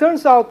it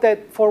turns out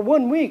that for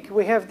 1 week,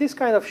 we have this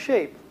kind of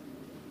shape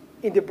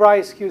in the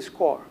Breyer skew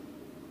score,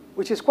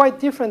 which is quite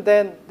different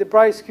than the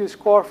Breyer skew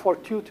score for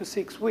 2 to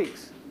 6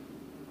 weeks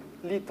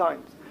lead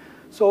times.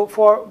 So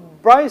for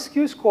Breyer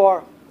skew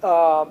score,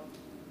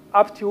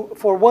 up to,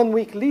 for 1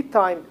 week lead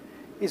time,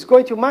 is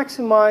going to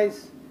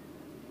maximize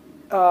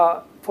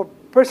for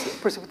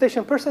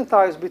precipitation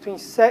percentiles between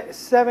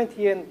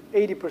 70 and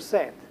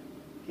 80%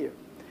 here.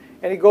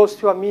 And it goes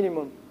to a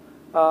minimum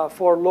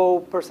for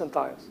low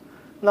percentiles.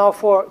 Now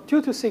for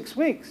 2 to 6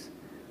 weeks,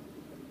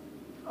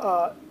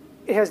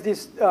 it has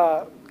this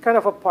kind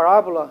of a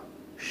parabola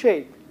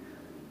shape.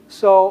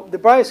 So the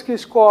Breyer skew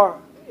score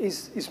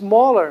is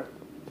smaller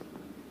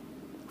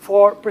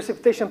for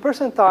precipitation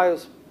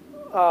percentiles,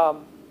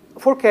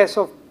 forecast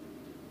of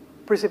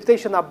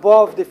precipitation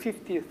above the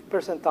 50th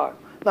percentile.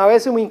 Now,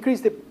 as we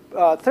increase the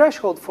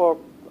threshold for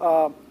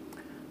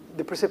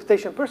the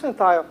precipitation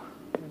percentile,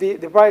 the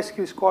Breyer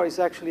skew score is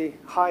actually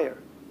higher.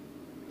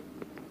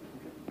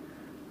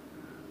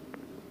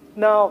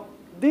 Now,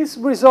 these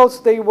results,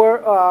 they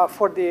were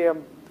for the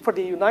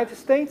United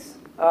States.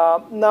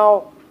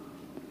 Now,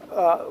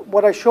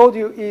 what I showed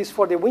you is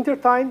for the winter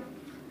time.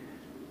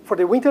 For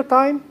the winter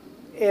time,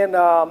 and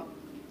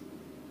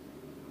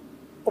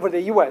over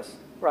the US,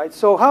 right?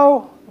 So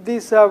how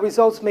these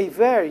results may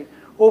vary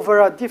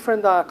over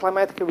different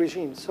climatic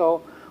regimes.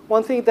 So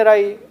one thing that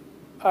I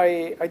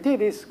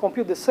did is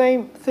compute the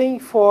same thing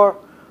for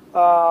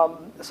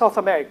South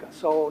America.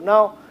 So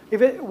now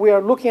we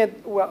are looking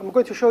at, well, I'm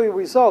going to show you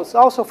results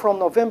also from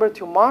November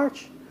to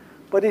March,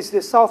 but it's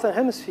the Southern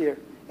Hemisphere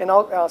and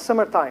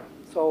summertime.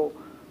 So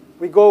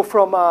we go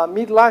from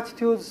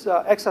mid-latitudes,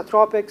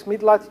 extratropics,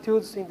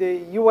 mid-latitudes in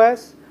the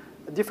US,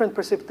 different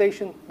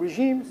precipitation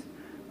regimes,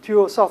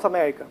 to South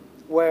America,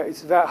 where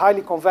it's very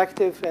highly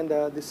convective and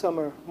the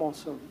summer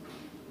monsoon.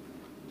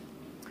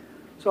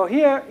 So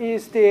here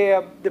is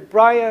the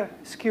Breyer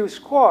skew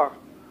score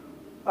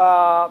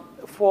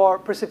for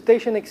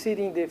precipitation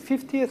exceeding the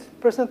 50th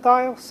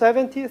percentile,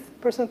 70th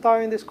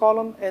percentile in this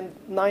column, and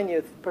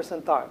 90th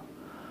percentile.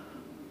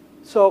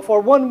 So for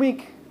 1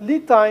 week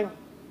lead time,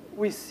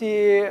 we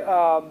see,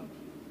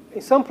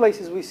 in some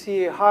places, we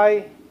see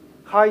high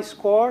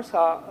scores,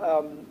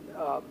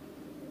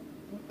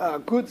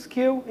 good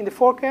skew in the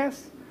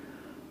forecast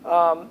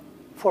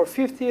for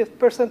 50th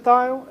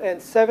percentile and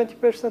 70th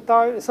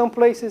percentile. In some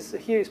places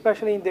here,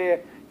 especially in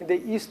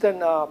the eastern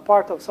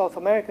part of South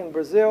America, in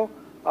Brazil,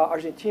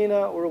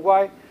 Argentina,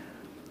 Uruguay,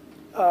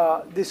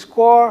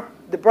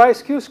 the Breyer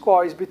skew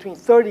score is between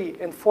 30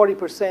 and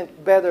 40%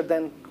 better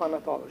than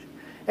climatology.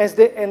 As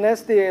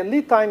the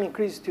lead time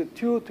increases to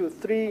 2 to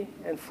 3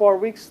 and 4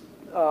 weeks,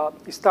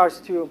 it starts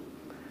to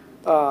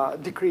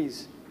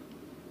decrease.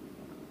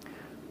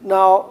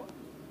 Now,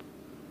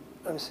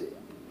 let me see.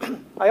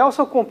 I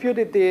also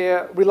computed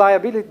the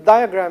reliability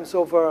diagrams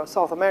over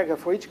South America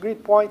for each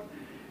grid point.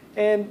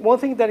 And one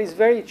thing that is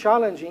very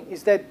challenging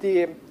is that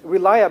the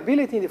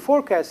reliability in the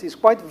forecast is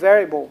quite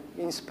variable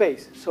in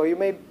space. So you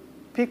may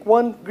pick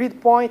one grid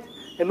point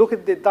and look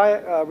at the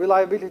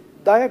reliability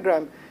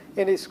diagram,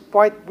 and it's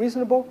quite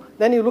reasonable.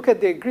 Then you look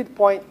at the grid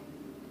point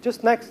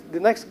just the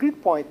next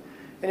grid point,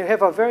 and you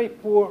have a very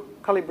poor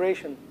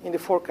calibration in the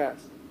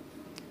forecast.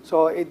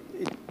 So it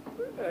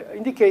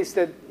indicates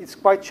that it's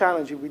quite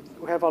challenging.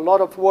 We have a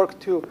lot of work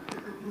to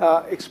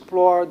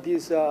explore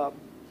these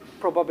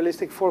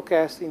probabilistic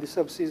forecasts in the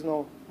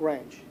subseasonal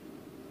range.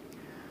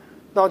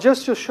 Now,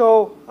 just to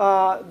show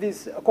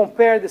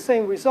compare the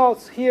same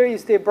results, here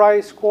is the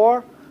Breyer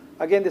score.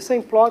 Again, the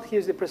same plot.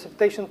 Here's the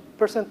precipitation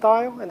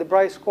percentile and the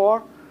Breyer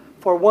score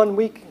for 1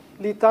 week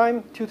lead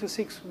time, 2 to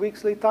 6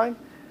 weeks lead time.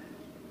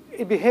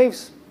 It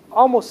behaves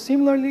almost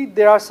similarly.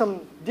 There are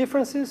some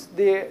differences.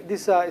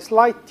 This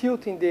slight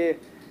tilt in the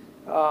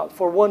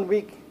for 1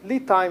 week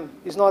lead time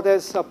is not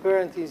as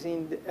apparent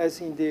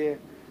as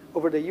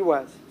over the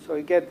US. So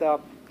you get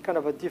kind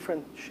of a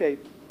different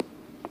shape.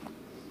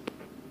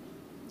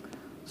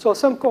 So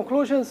some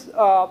conclusions,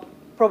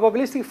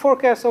 probabilistic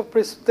forecast of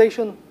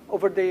precipitation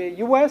over the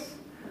US.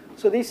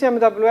 So the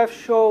ECMWF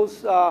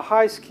shows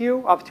high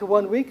skew up to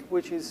 1 week,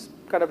 which is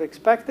kind of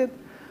expected.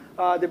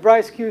 The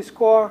Breyer skew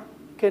score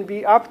can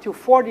be up to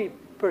 40%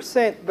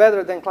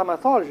 better than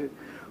climatology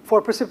for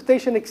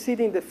precipitation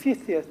exceeding the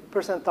 50th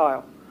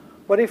percentile.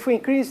 But if we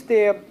increase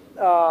the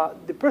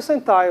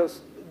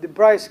percentiles, the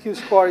Breyer skew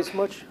score is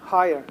much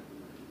higher,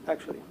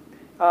 actually.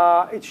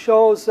 It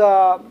shows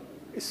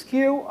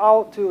skew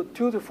out to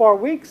 2 to 4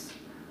 weeks,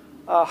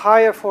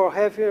 higher for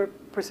heavier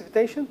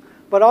precipitation,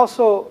 but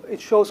also it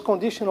shows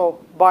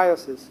conditional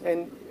biases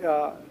and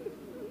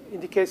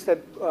indicates that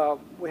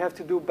we have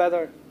to do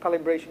better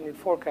calibration in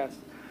forecast.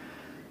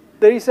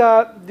 there is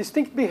a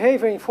distinct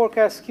behavior in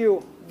forecast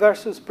skew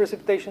versus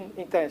precipitation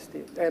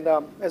intensity. And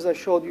as I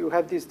showed you, you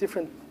have this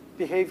different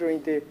behavior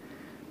in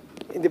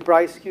the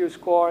Bryce skew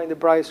score and the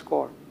Bryce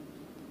score.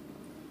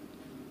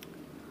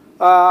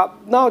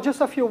 Now,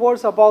 just a few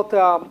words about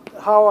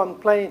how I'm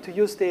planning to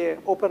use the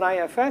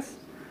OpenIFS.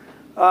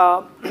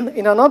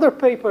 In another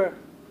paper,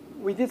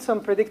 we did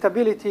some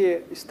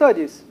predictability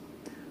studies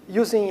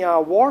using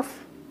WRF.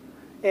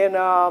 And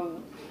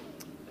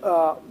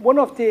one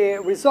of the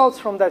results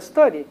from that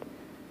study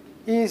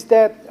is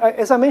that,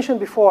 as I mentioned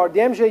before, the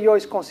MJO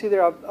is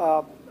considered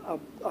a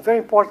very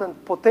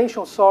important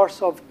potential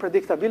source of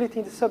predictability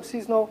in the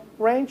subseasonal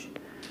range.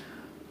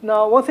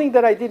 Now, one thing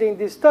that I did in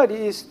this study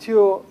is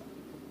to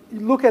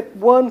look at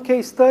one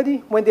case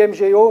study when the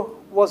MJO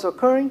was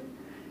occurring,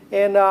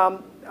 and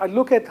I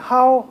look at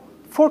how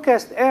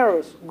forecast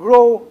errors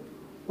grow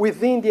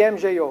within the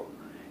MJO.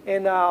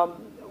 And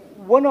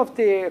one of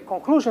the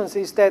conclusions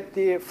is that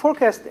the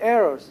forecast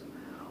errors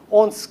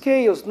on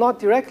scales not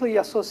directly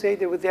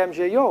associated with the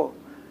MJO,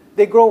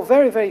 they grow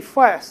very, very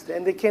fast,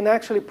 and they can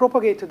actually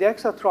propagate to the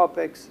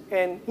exotropics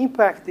and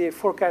impact the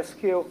forecast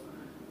scale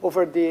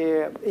over in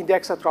the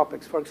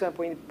exotropics, for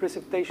example, in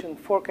precipitation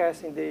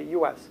forecast in the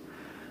US.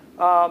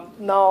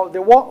 Now, the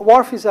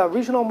WRF is a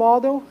regional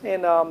model,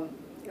 and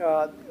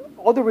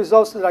all the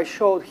results that I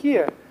showed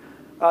here,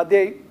 for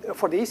the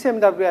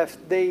ECMWF,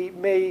 they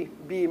may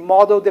be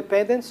model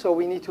dependent, so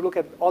we need to look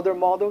at other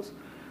models.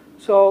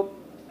 So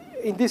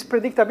in this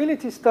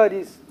predictability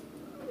study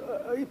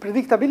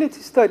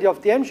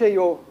of the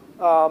MJO,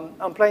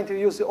 I'm planning to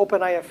use the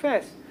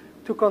OpenIFS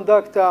to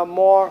conduct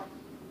more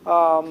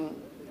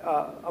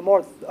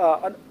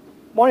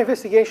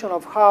investigation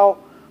of how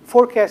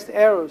forecast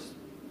errors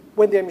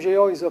when the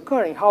MJO is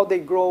occurring, how they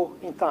grow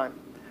in time.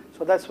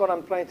 So that's what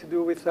I'm planning to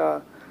do with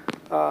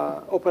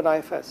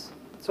OpenIFS.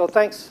 So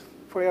thanks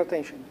for your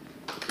attention.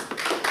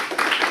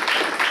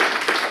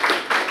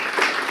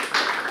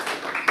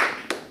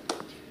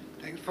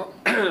 Thanks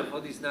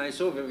for this nice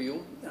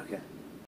overview.